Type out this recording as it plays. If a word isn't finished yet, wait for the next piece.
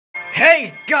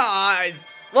Hey guys,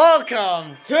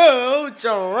 welcome to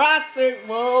Jurassic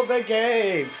World the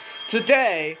game.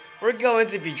 Today, we're going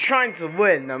to be trying to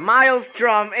win the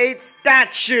Maelstrom 8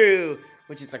 statue,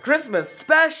 which is a Christmas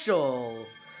special.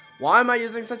 Why am I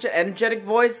using such an energetic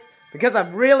voice? Because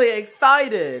I'm really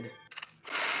excited.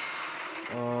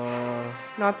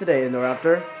 Not today,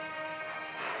 Indoraptor.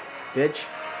 Bitch.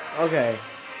 Okay,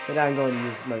 then I'm going to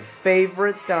use my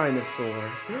favorite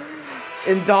dinosaur.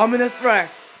 Indominus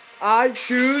Rex. I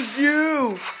choose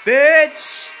you,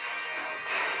 bitch!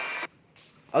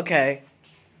 Okay.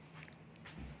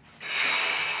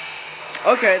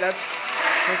 Okay, that's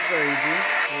very easy.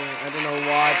 I don't know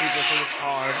why people think it's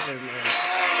hard. This is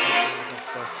the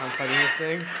first time fighting this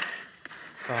thing.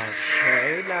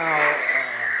 Okay, now,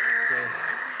 okay.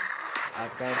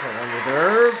 I've got to put one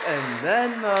reserve, and then,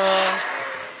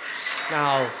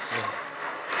 now,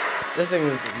 this thing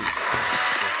is...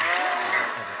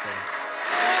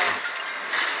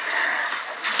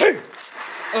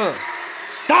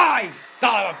 Die,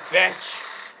 son of a bitch!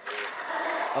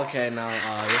 Okay, now,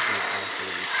 this is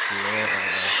absolutely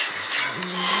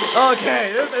cool. Okay,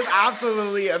 this is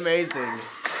absolutely amazing.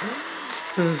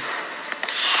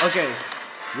 Okay,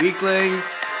 weakling.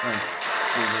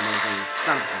 Seems like there's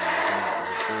something.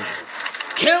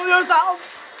 Kill yourself!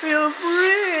 Feel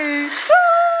free!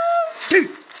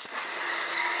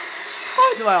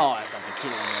 Why do I always have to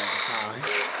kill you all the time?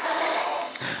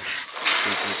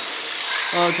 Stupid.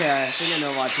 Okay, I think I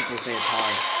know why people say it's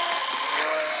hard.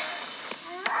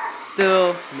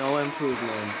 Still, no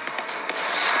improvements.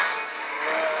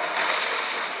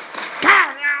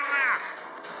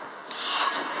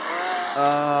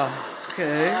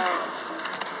 Okay.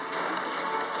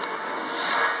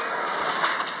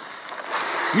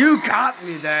 You got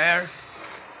me there!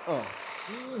 Oh.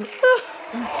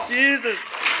 Jesus!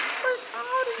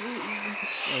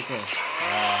 Okay.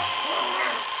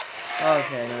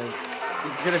 Okay, no,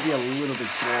 it's gonna be a little bit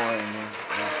boring.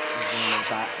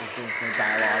 There's no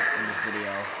dialogue in this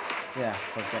video. Yeah,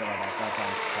 forget about that. That's how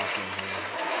I'm talking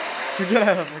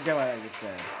here. Forget what I just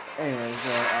said. Anyway,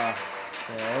 so,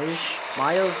 okay.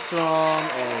 Maelstrom 8.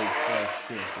 Like,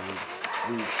 seriously,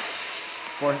 weak.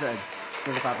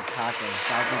 445 attack and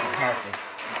thousands of health.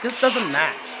 This doesn't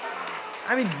match.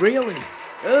 I mean, really?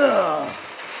 Ugh.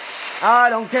 I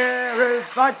don't care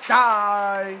if I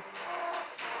die.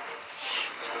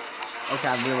 Okay,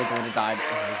 I'm really going to die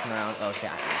this round. Okay, I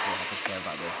don't have to care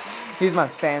about this. He's my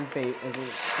fan favorite.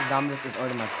 Indominus is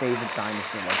already my favorite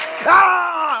dinosaur.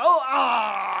 Ah! Oh,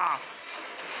 ah!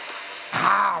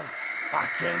 How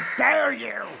fucking dare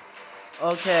you?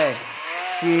 Okay,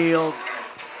 shield.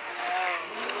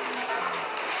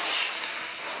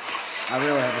 I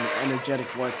really have an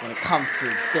energetic voice when it comes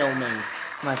to filming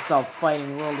myself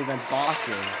fighting world event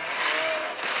bosses.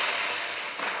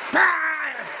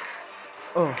 Ah!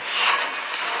 Oh.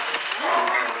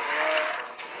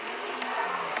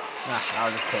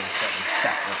 I'll just take something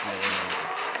separately.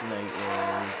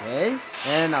 Okay.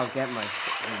 And I'll get myself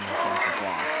a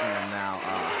block. And now,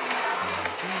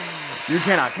 you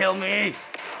cannot kill me!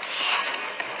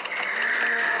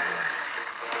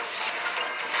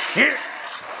 Here!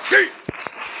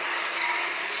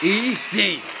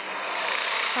 Easy!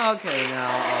 Okay,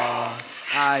 now,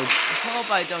 I hope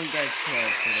I don't get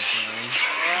killed for this one.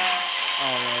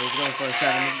 Oh no, he's going for a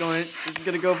 7. He's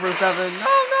gonna go for a 7. No!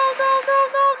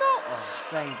 Oh,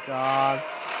 thank God.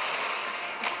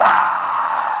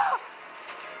 Ah!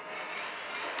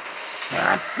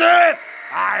 That's it!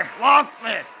 I've lost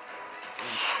it!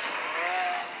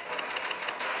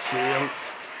 Shield.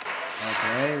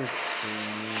 Okay,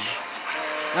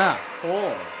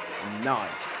 cool.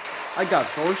 Nice. I got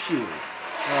full shield.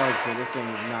 Okay, this thing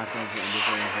is not going to end this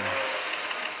anything.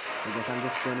 I guess I'm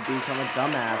just going to become a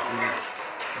dumbass and just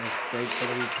mistake for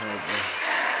the replay.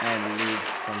 And leave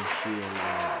some shield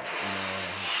out,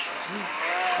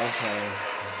 Okay.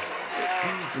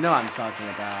 You know what I'm talking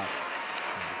about.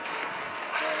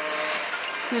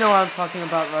 You know what I'm talking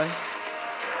about, right?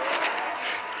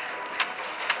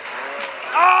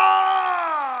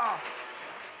 Oh!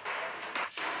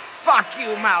 Fuck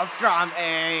you, Maelstrom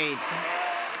 8!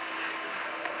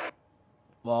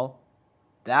 Well,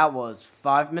 that was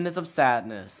 5 minutes of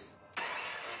sadness.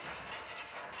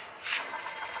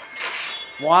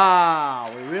 Wow,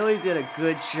 we really did a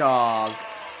good job.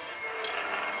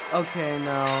 Okay,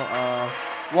 now,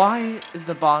 why is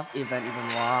the boss event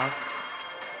even locked?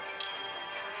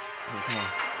 Okay, come on.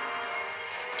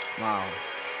 Wow.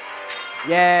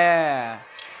 Yeah!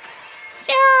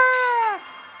 Yeah!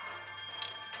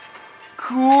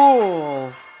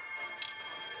 Cool!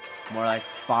 More like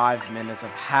 5 minutes of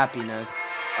happiness.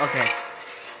 Okay.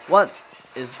 What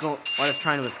is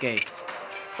trying to escape.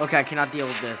 Okay, I cannot deal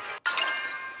with this.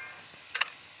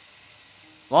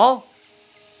 Well,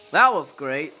 that was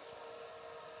great.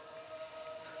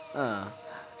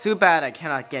 Too bad I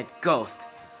cannot get Ghost.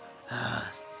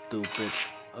 Stupid.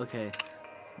 Okay.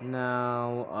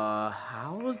 Now,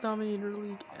 how was Dominator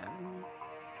League?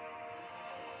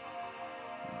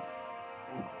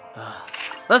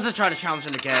 Let's just try to challenge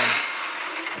him again.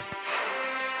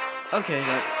 Okay,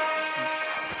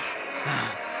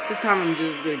 this time I'm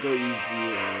just gonna go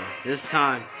easier. This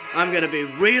time, I'm gonna be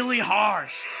really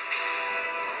harsh.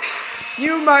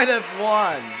 You might have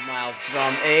won,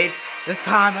 Maelstrom 8. This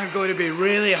time I'm going to be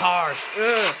really harsh.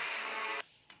 Ugh.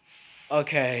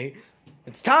 Okay,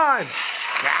 it's time.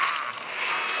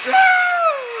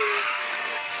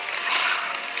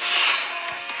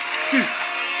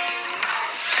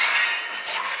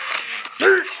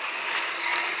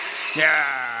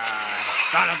 Yeah,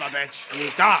 son of a bitch, you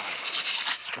die.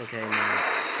 Okay, now.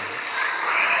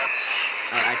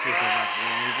 Actually, so much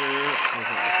longer.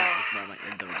 Okay, I think this more like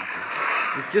introduction.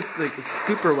 It's just like a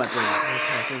super weapon.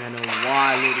 Okay, I think I know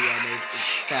why Ludia makes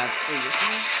its stats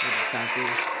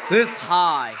this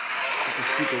high. It's a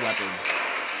super weapon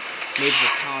made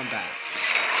for combat.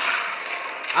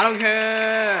 I don't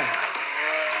care.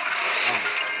 Oh.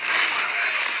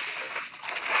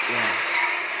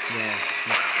 Yeah.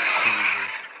 That's too easy.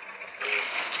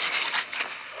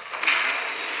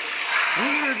 I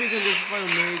wonder if we can just fight a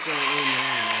mage on our own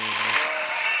man.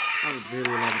 I would really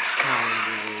love a challenge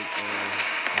with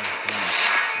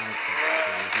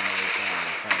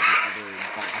fight the other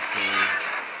bosses.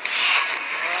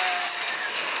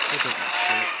 Look at that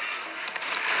shit.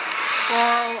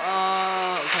 Well,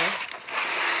 okay.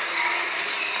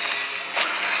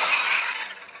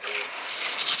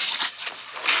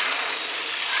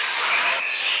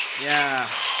 Yeah.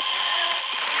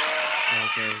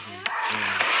 Okay.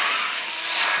 Yeah.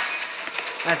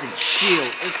 That's a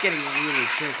shield. It's getting really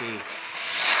tricky.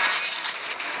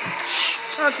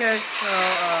 Okay. So,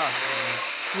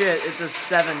 shit. It's a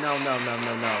 7. No.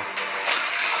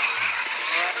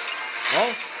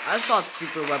 Well, I thought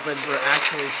super weapons were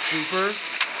actually super.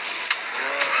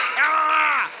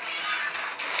 Ah!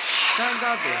 Turns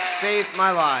out they saved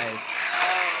my life.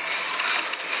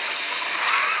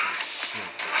 Shit.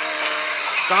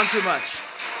 Gone too much.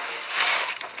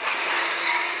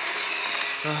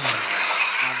 I'm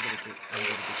gonna get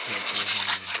killed.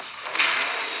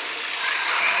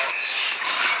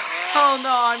 Oh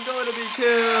no, I'm going to be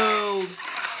killed.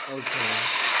 Okay.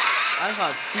 I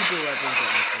thought super weapons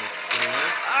were actually cool.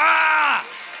 Ah!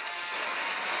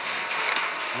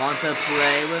 Want to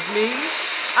play with me?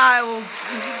 I will.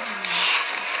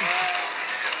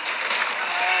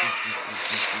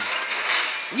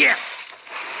 Yeah.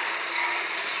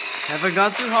 Have I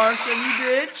gone too harsh on you,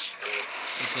 bitch?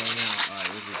 Okay, now, alright,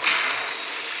 this is.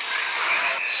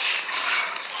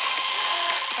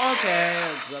 Okay,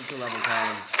 it's up to level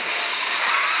 10.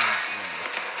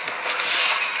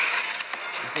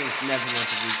 This thing's never going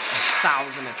to reach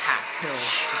 1,000 attack till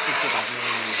 65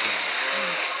 million years old.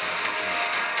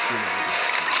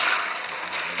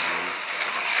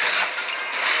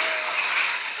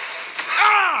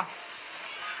 Ah!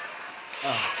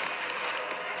 Oh.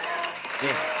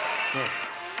 Yeah.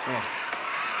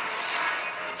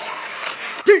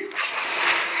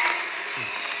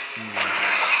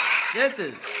 This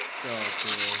is so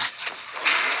cool.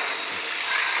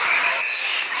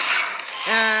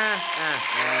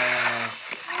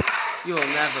 You will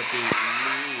never beat me.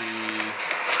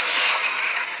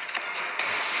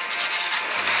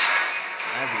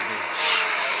 That's easy.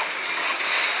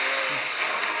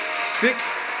 6.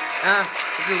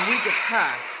 If you're weak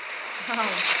attack,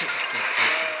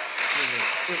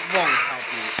 it won't help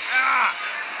you. Ah!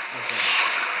 Okay.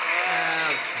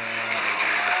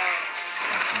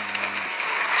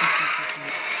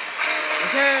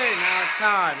 Okay, now it's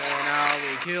time, and I'll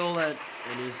be killed at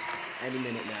any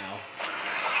minute now.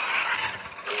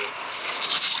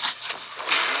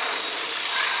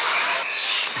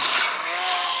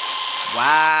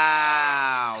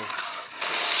 Wow.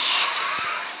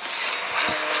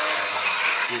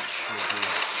 It should be.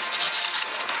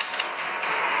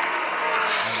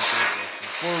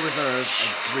 4 reserve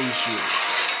and 3 shield.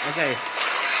 Okay,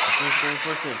 this one's going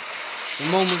for 6. The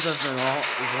moment we've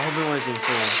all been waiting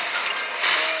for.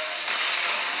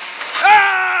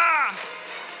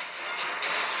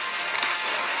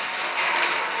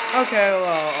 Okay,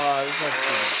 well, this has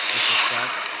to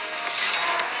suck.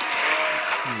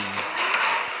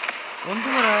 Wonder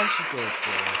what I should go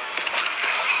for.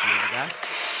 Maybe that.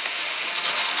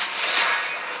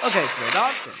 Okay, great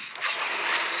option.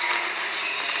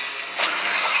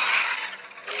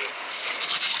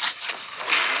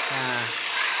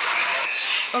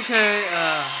 Okay,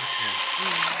 okay.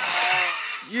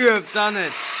 You have done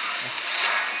it.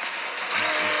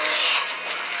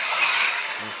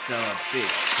 You're still a bit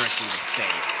tricky to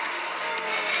face.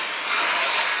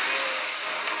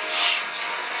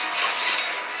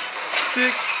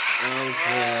 Six.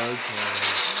 Okay.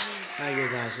 I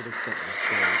guess I should accept the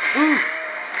fate. Ooh!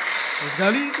 It's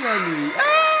not easy on me. Ah!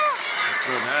 I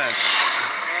feel that.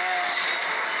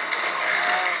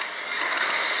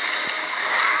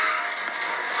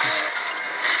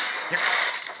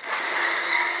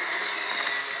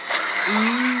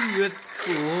 Ooh, that's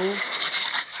cool.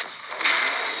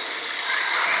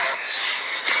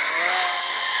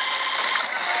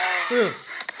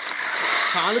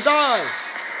 Time to die.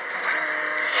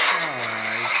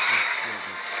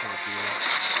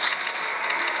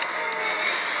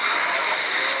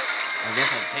 I guess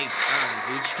I'll take turns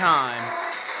each time.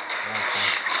 Okay.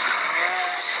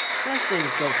 This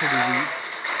thing's still pretty weak.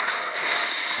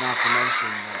 Not to mention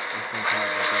that this thing can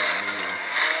never get me.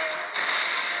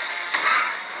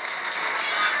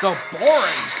 So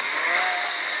boring!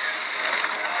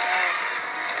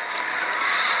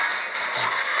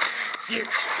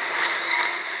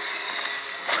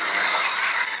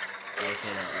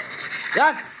 Okay,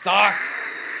 that sucks!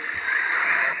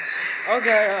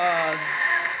 Okay, I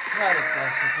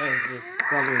suppose this is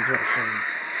some interruption.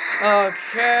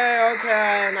 Okay,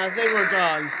 and I think we're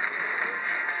done.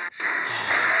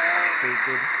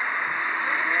 Stupid.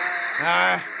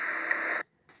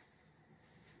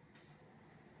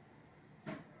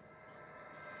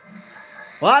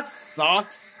 Well, that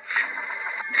sucks.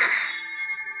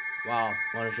 Wow,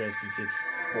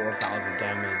 154,000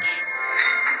 damage.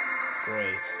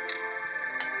 Great.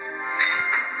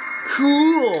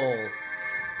 Cool!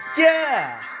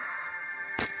 Yeah!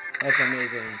 That's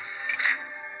amazing.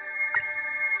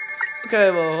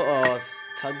 Okay, well, it's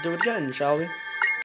time to do it again, shall we?